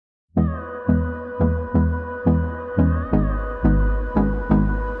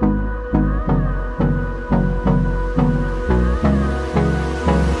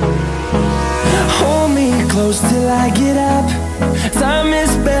close till I get up. Time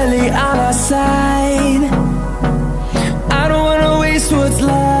is barely on our side. I don't wanna waste what's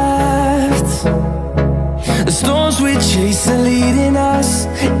left. The storms we chase are leading us,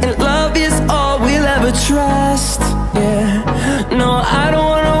 and love is all we'll ever trust. Yeah, no, I don't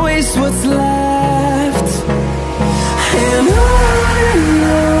wanna waste what's left. And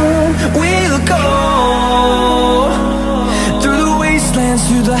on we'll go, through the wastelands,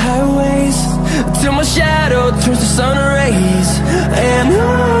 through the highways, till my shadow turns to sun rays. And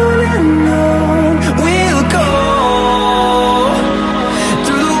on we'll go,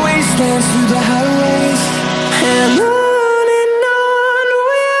 through the wastelands, through the highways, and on we'll go.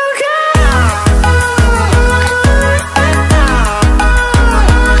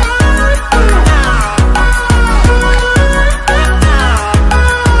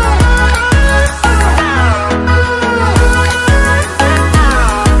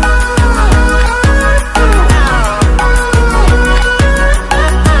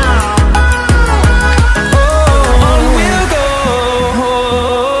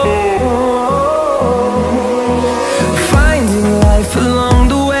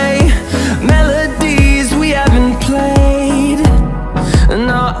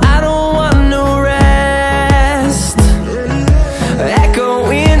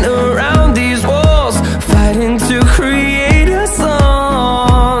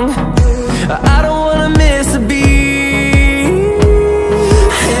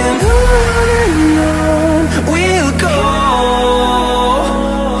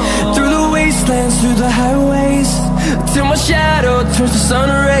 Through the highways, till my shadow turns to sun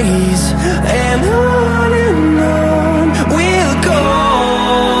rays. And on we'll go,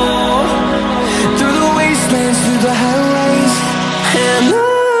 through the wastelands, through the highways, and on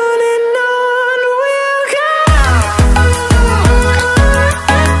we'll go.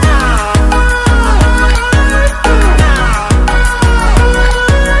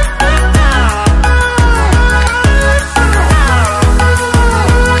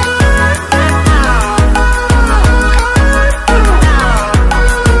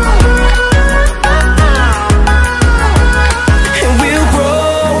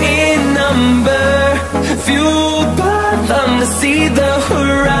 See the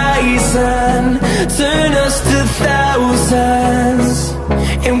horizon, turn us to thousands,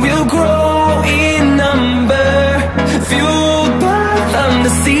 and we'll grow in number, fueled by them. To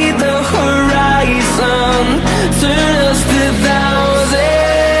see the horizon, turn us to thousands,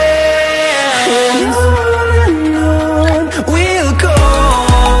 and on we'll go,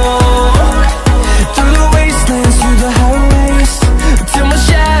 through the wastelands, through the highways, till my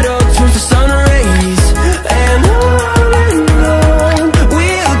shadow turns to sun rays. And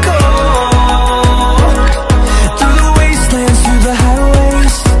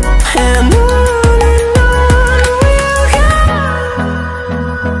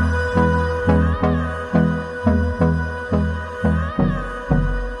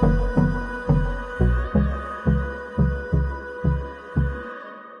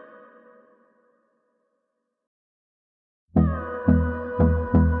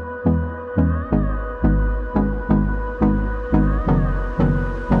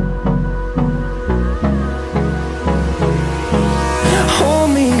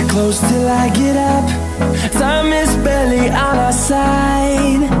close till I get up. Time is barely on our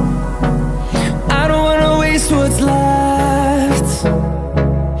side. I don't wanna waste what's left.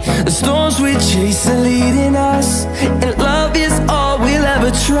 The storms we chase are leading